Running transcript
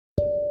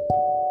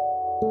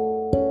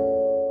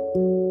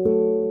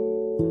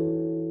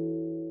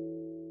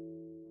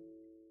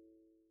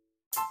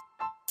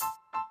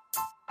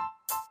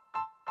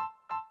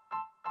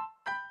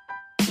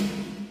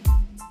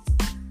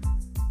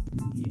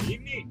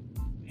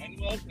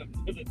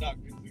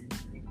Dr. Zeus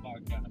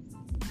podcast.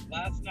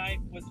 Last night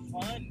was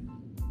fun.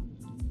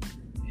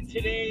 And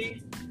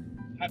today,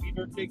 happy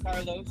birthday,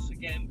 Carlos,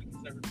 again,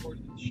 because I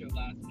recorded the show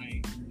last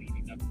night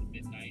leading up to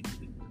midnight.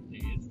 His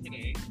birthday is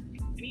today.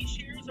 And he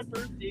shares a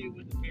birthday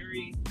with a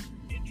very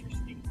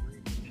interesting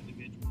group of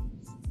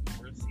individuals.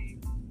 Morrissey,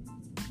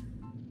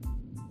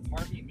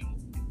 Harvey Milk,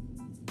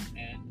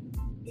 and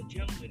the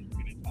gentleman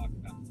we're going to talk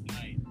about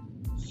tonight,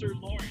 Sir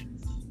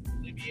Laurence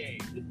Olivier,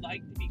 who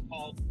liked to be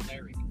called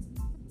Larry.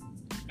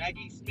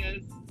 Maggie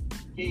Smith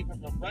gave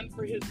him a run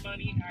for his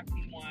money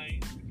acting-wise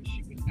because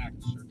she would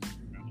act circles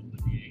around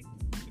Olivier,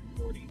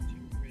 according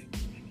to Riz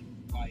and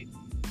his wife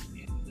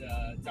in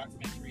the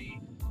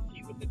documentary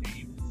Tea with the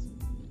Dames.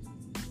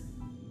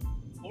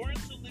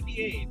 Laurence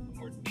Olivier,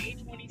 born May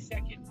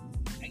 22nd,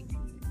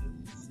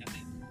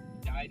 1907,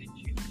 died in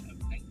June of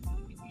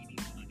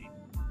 1989.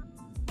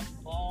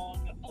 A long,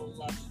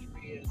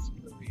 illustrious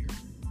career.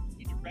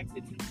 He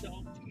directed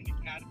himself to an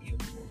Academy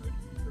Award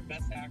for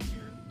Best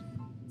Actor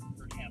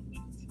for Hamlet.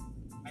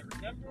 I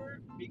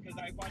remember because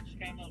I watched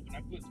Hamlet when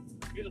I was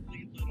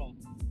really little.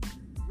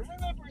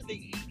 Remember the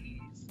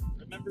 80s?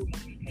 Remember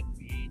when we had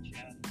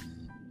VHS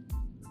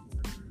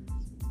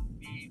recorders,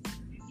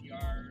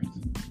 VCRs?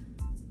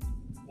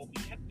 Well,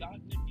 we had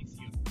gotten a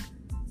VCR.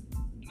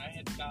 And I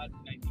had gotten,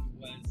 I think it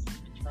was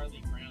a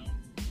Charlie Brown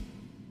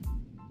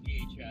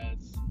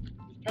VHS. It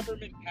was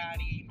Peppermint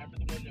Patty. Remember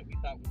the one that we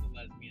thought was a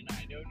lesbian?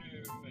 I don't know.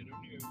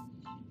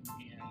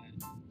 And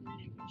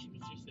she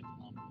was just a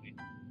tomboy.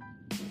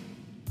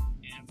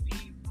 And we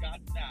got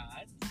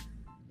that.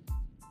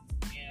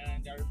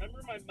 And I remember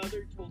my mother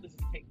told us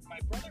to take, my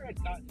brother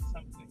had gotten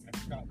something, I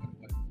forgot what it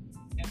was.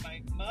 And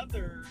my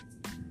mother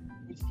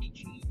was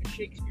teaching a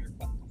Shakespeare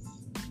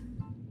class.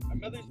 My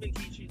mother's been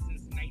teaching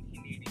since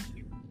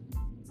 1982.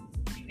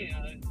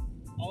 And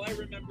all I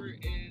remember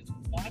is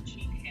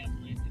watching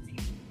Hamlet and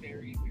being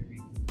very, very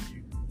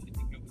confused. I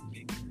think I was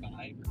maybe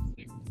 5 or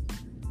 6.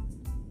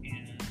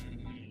 And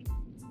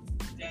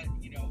that, I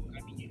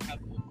mean, you have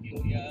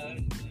Ophelia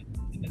and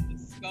then the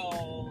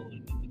skull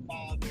and then the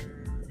father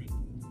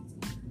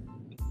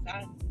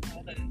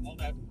and all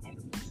that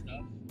wonderful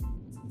stuff.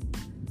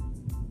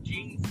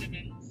 Jane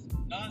Simmons,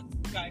 not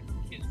the guy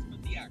from Kiss,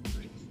 but the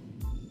actress,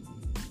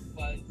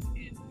 was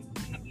in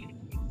Hamlet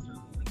with Sir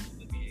Laurence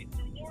Olivier.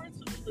 Sir Laurence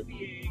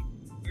Olivier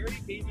very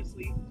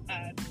famously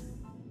had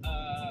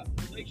a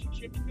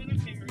relationship and then a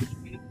marriage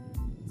with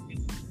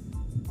Miss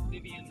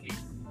Vivien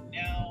Leigh.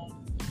 Now,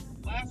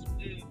 last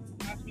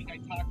week I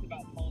talked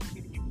about Paul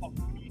Mooney. Paul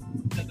Mooney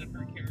said that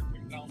her character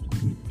in Gone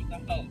was a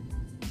hoe.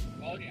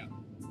 Oh yeah.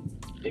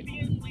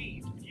 Vivien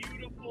Leigh,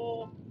 beautiful,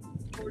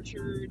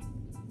 tortured,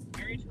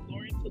 married to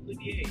Laurence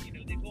Olivier.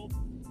 They both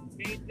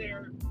made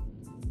their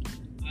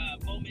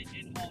moment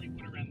in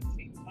Hollywood around the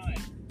same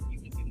time. He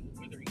was in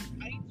Wuthering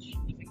Heights, she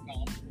was in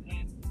Gone with the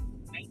Wind.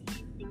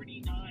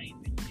 1939,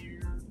 the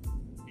year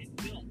in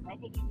film,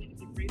 probably one of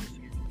the greatest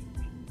years in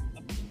film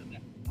up until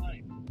that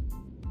time.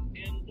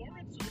 And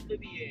Laurence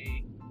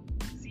Olivier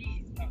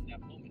seized on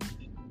that moment.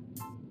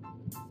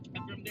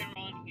 And from there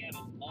on, he had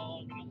a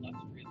long and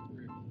illustrious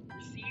career.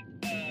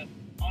 Received an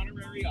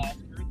honorary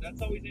Oscar.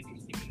 That's always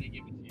interesting when they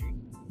give it to you.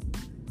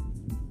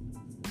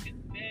 And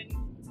then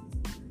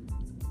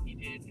he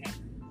did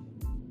Hamlet.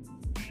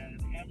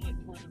 And Hamlet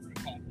tore the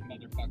roof off the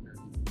motherfucker.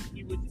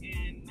 He was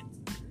in,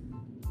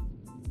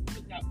 what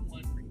was that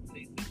one where he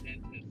plays the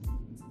dentist?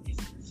 He's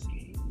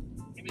insane.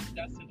 Him and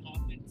Dustin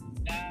Hoffman.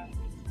 That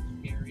was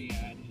scary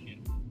as shit.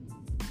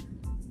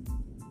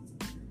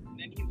 And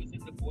then he was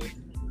in The Boys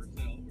from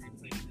Brazil, where he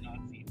played a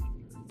Nazi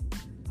hunter.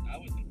 That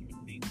was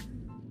interesting.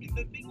 And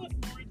the thing with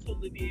Laurence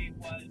Olivier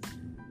was,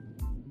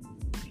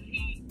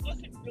 he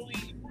wasn't really,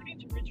 according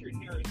to Richard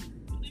Harris,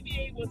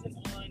 Olivier wasn't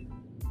on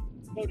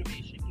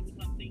motivation. He was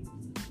on things,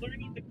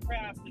 learning the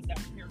craft of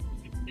that character,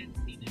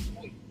 condensing his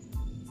voice.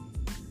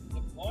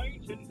 The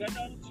point and then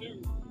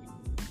unto.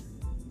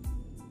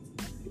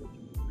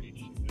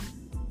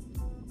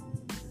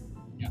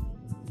 Yeah.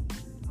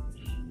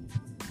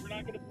 We're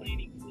not going to play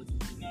any clips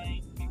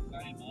tonight because I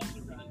am on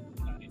the run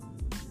tonight.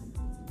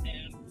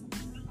 And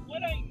from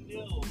what I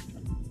know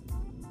from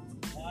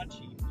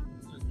watching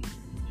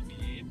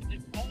Olivier,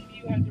 if all of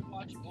you had to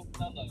watch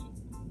Othello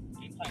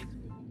in high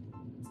school,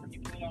 where he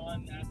put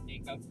on that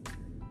makeup,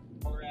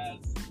 or as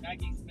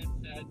Maggie Smith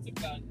said, the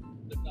gun,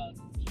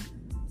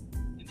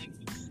 and then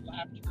he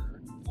slapped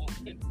her,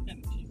 and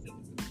she said it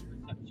was the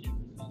first time she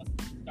ever saw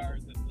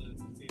stars at the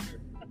theater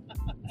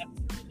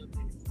after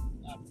Olivier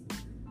slapped her.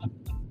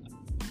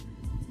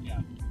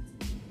 Yeah.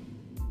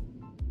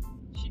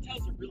 She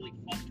tells a really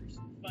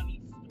funny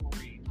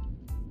story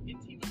in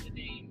Tea with the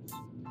Dames,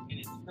 and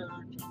it's her,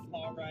 John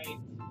Paul Wright,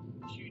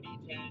 Judi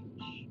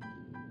Dench,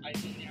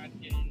 Eileen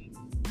Atkins,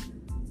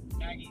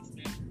 Maggie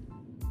Smith,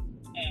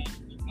 and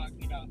they're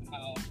talking about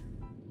how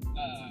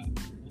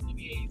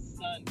Olivier's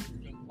son,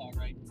 John Paul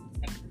Wright,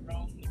 had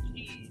thrown the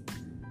keys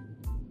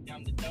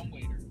down the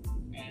dumbwaiter,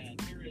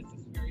 and here is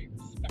this very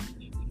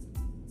respected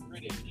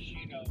British,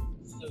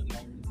 Sir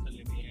Laurence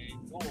Olivier,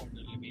 Lord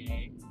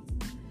Olivier,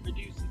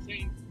 produced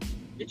saying,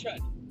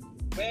 "Richard,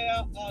 Where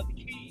are the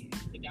keys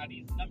to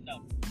Daddy's Num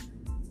Num?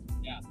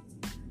 Yeah,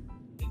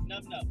 his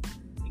Num Num,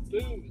 his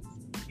booze.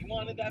 He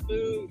wanted that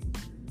booze.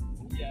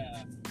 Oh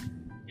yeah.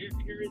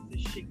 Here is the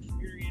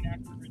Shakespearean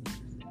actor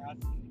reduced to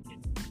asking the kid,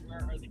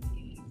 where are the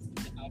keys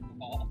to the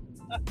alcohol?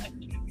 Because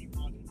he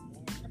wanted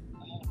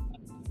more.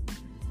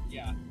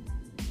 Yeah.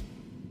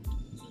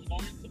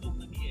 Laurence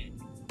Olivier.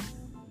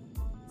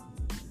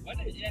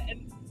 Yeah, and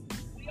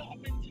we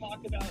often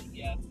talk about,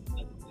 yes,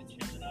 the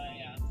Gemini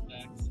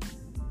aspects.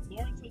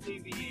 Laurence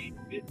Olivier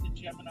fit the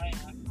Gemini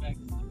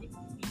aspects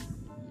twisted.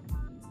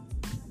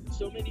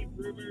 So many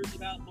rumors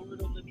about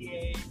Lord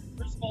Olivier.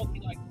 First of all, he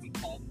liked to be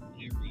called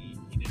Larry.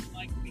 He didn't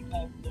like to be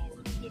called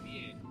Lord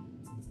Olivier.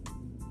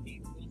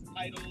 Those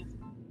titles,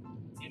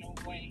 in a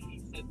way, he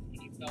said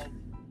he felt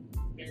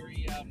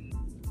very,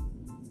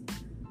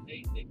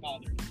 they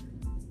bothered him.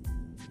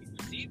 He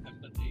received them,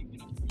 but they,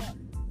 come on.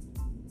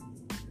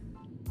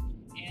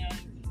 And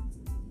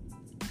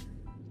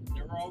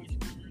there were always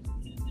rumors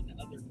of him and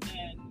other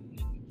men,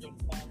 and Joan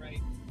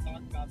Plowright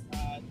talked about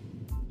that.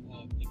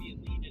 Olivia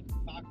Lee didn't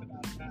talk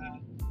about that.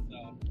 So,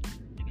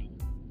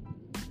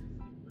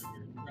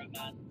 rumored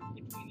romance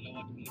between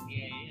Lord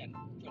Olivier and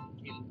John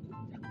Gill.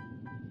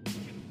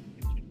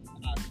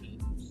 Actors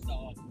who saw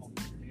on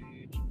the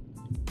stage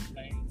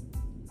playing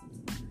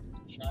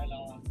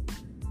Shylock,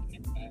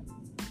 Macbeth.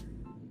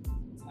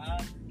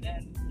 And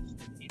then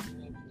Mr. Peter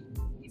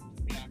O'Toole went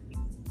to the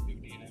actors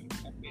studio,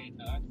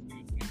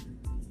 excuse me.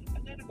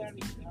 And then a very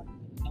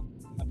talented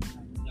up-and-coming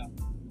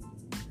actor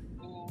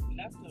who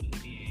left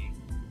Olivier,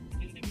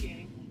 and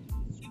Olivier wanted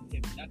to sue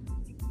him. That was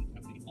Mr.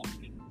 Anthony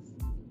Hopkins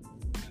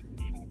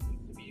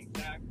to be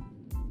exact.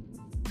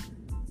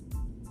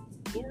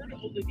 Lord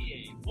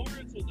Olivier,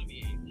 Laurence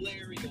Olivier,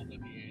 Larry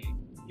Olivier.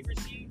 He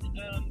received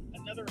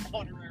another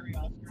honorary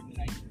Oscar in the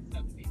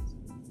 1970s.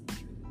 I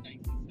think it was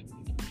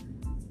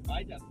 1979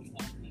 by Dustin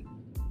Hoffman,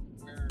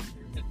 where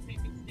there's that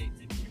famous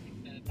statement where he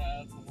said,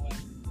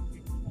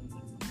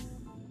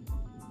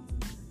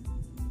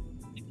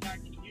 in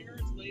fact,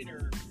 years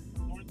later,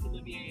 Laurence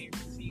Olivier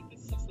received the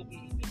Cecil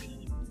B.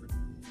 DeMille Award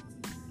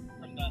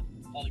from the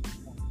Hollywood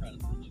Foreign Press,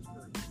 which is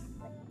for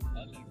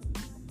London.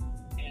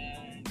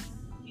 And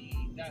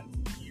that was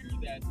the year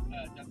that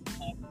Dustin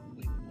Hoffman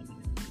played the woman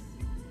in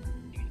the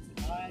movie. He said,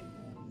 I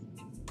was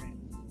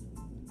entranced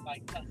by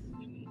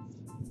Dustin's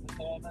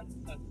performance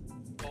as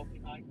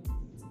Golden Icons.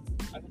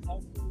 I was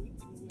also, in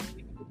a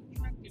way,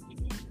 attracted to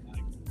Golden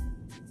Icons.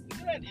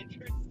 Isn't that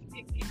interesting?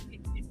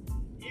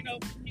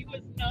 He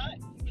was not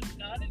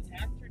an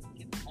actor to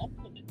get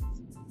compliments.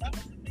 That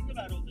was the thing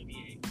about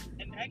Olivier.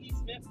 And Maggie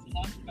Smith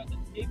talked about this.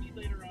 Maybe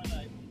later on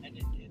I will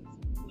edit in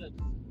some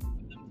clips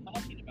of them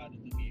talking about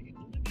Olivier.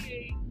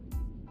 Olivier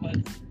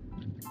was,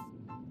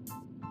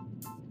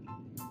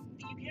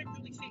 you can't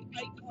really say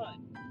icon,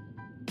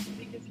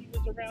 because he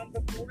was around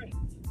before it.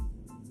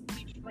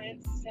 He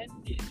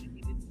transcended. He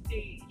did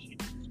stage, he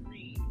did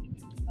screen, he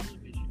did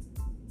television,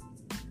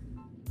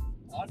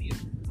 audio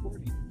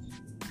recordings.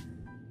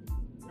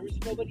 There was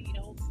nobody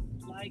else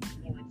like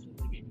Laurence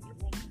Olivier.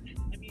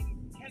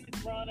 Kenneth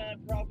Branagh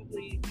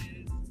probably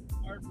is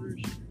our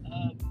version of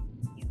Laurence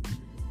Olivier.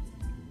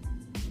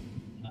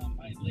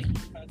 My late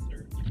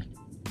professor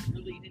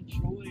really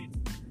enjoyed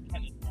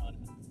Kenneth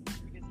Branagh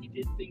because he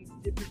did things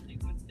differently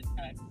with the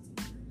text,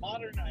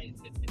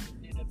 modernized it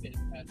in a bit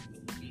that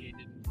Olivier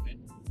didn't do it.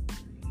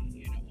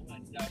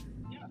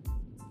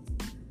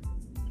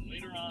 And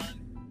later on,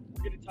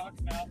 we're going to talk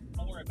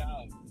more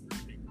about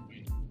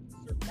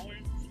Sir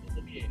Laurence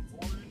Olivier,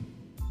 born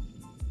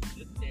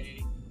this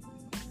day.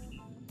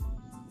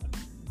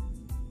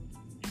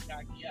 In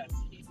fact, yes,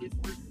 he did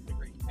work with the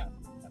great cast.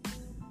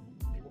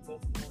 They were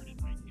both born in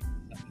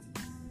 1970,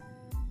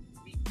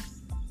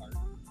 weeks apart.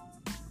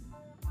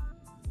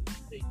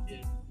 They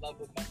did Love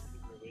Among the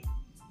Ruins.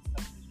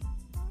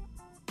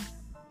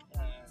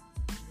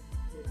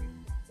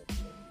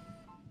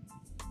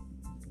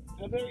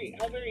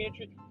 How very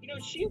interesting.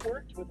 She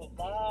worked with a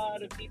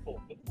lot of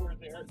people before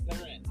their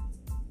end.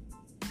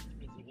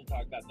 So we'll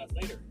talk about that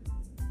later.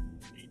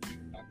 Stay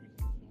tuned, Dr.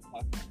 Seuss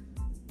Podcast.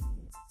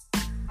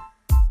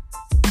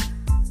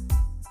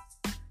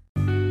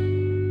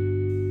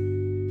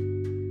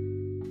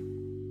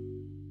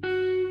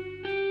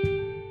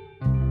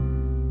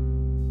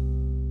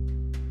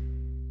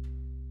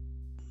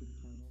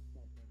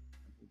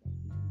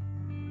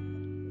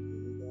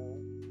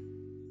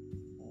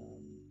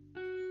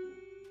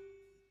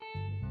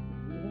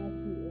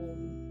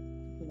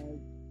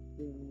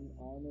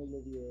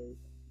 Olivier,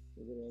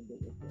 we're going to end it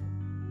with this.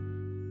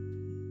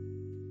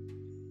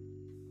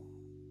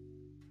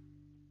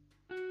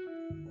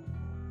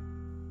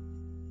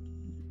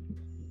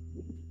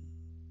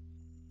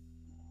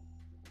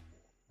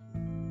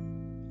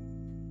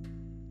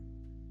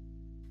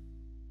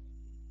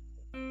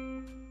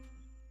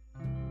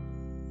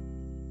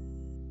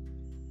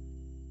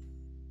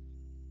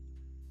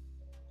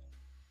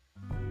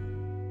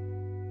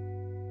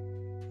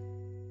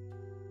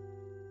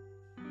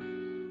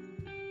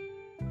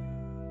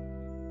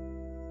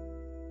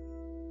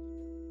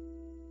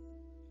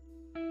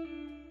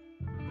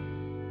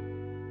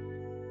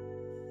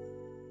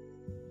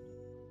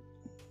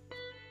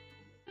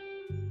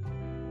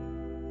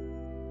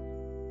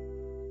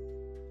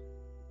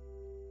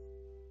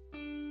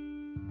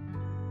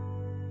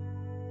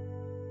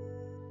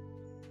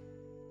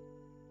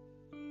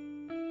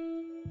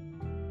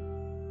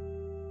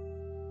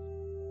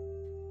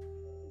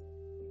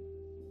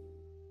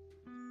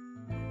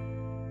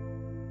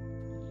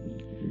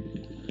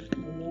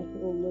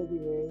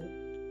 Olivier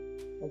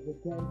as a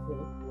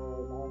dentist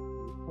for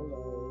Nazis.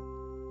 Hello.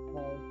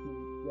 Trying to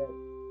get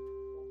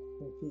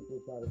some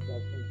secrets out of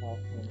Dustin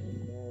Hoffman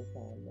in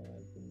Marathon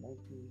Man from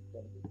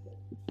 1976.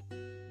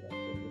 Yes,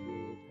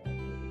 Olivier was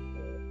trying to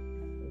record.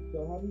 And so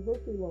happy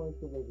birthday,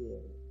 Laurence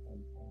Olivier. I'm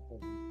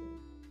hoping